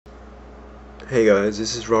Hey guys,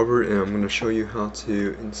 this is Robert and I'm going to show you how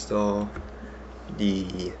to install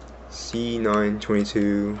the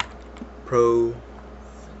C922 Pro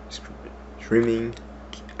streaming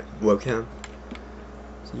webcam.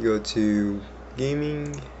 So you go to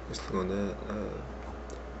gaming, just click on that,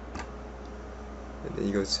 and then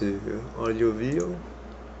you go to audio video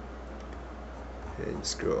and you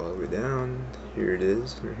scroll all the way down. Here it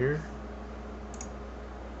is, right here.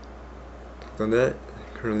 Click on that.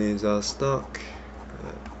 Currently it's out of stock.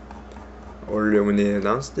 Ordered it when they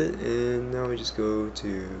announced it, and now we just go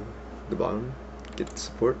to the bottom, get the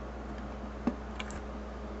support,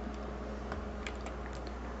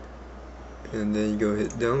 and then you go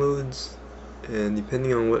hit downloads, and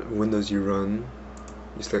depending on what Windows you run,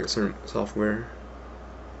 you select a certain software.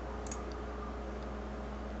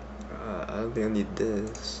 I don't think I need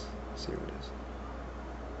this. Let's see what it is.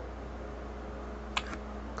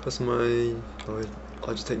 Customize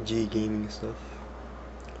Logitech G gaming stuff.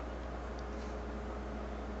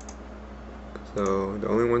 So the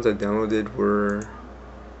only ones I downloaded were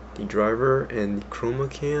the driver and the chroma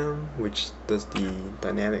cam, which does the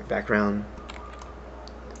dynamic background.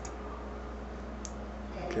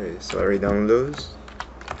 Okay, so I already downloaded those.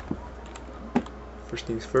 First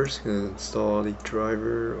things first, gonna install the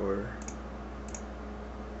driver, or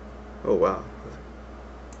oh wow,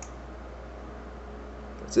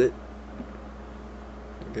 that's it.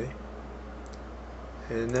 Okay,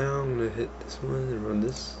 and now I'm gonna hit this one and run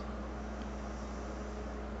this.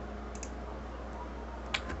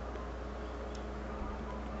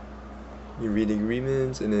 You read the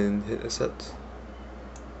agreements and then hit accept.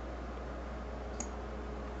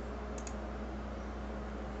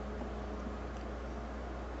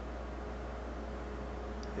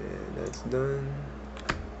 And that's done.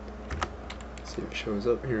 Let's see if it shows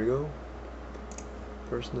up. Here we go.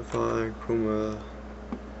 Personify chroma.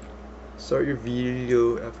 Start your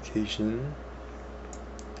video application.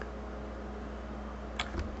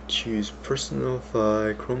 Choose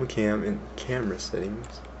personify chroma cam in camera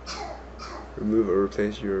settings. Remove or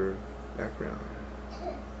replace your background.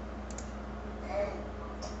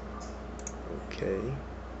 Okay.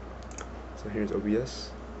 So here's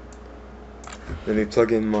OBS. Let me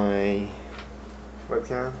plug in my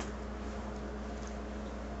webcam.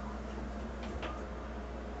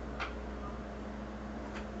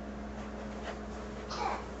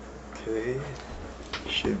 Okay.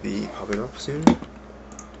 Should be popping up soon.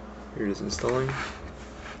 Here it is installing.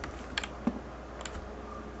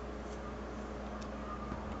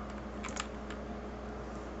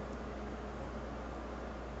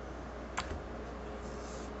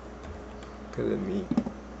 Okay, let me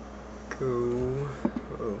go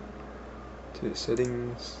to the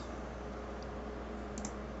settings.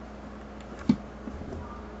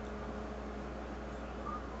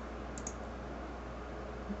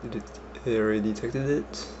 It already detected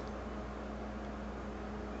it.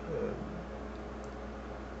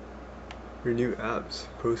 Your new apps,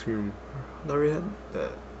 ProStream. I already had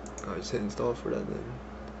that. I just hit install for that then.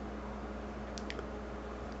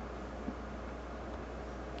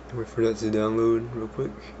 Wait for that to download real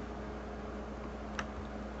quick.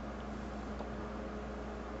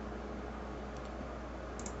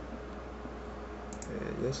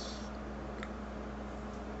 And yes.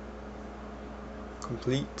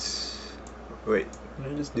 Complete. Wait,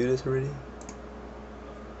 did I just do this already?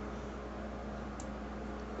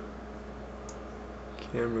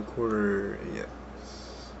 Cam recorder, yes.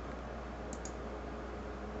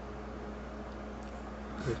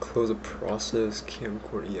 I'm gonna close the process, cam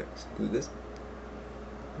recorder, yes. Is this?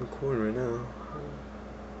 I'm recording right now.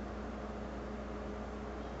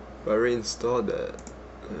 But I already installed that.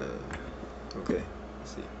 Okay,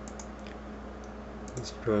 let's see.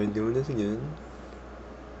 Let's try doing this again.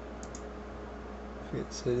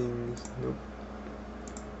 Forget settings, nope.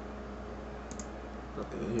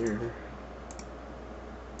 Nothing here.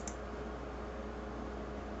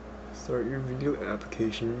 Start your video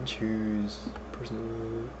application, choose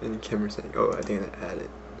personal and camera setting. Oh, I think I added.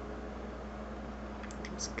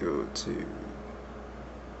 Let's go to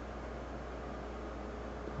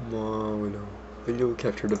video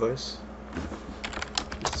capture device.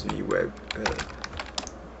 This is the web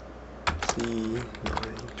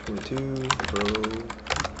C922 Pro,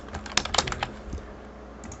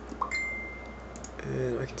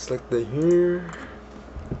 and I can select that here.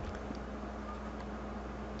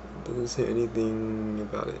 Doesn't say anything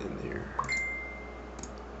about it in here.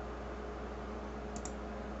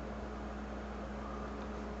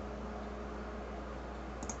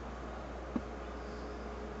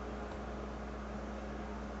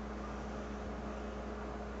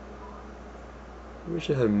 wish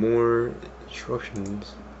it had more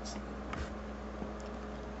instructions.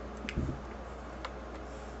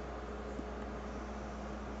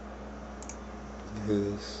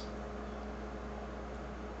 This.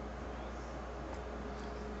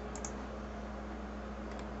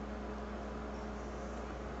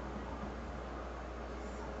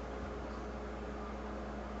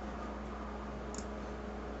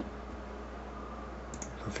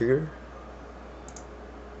 Configure.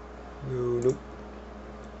 Nope.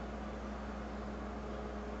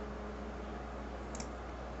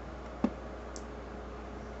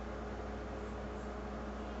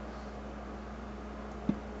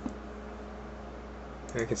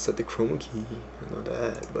 I can set the chroma key, I know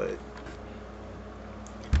that, but it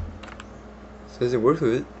says it works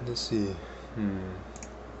with it. Let's see.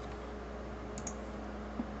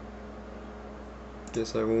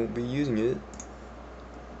 Guess I won't be using it.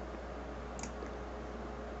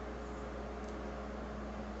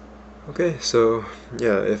 Okay, so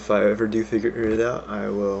yeah, if I ever do figure it out, I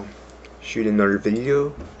will shoot another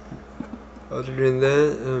video. Other than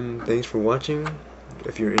that, thanks for watching.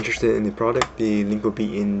 If you're interested in the product, the link will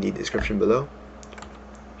be in the description below.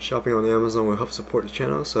 Shopping on Amazon will help support the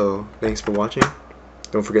channel, so thanks for watching.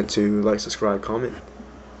 Don't forget to like, subscribe, comment,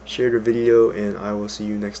 share the video, and I will see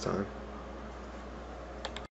you next time.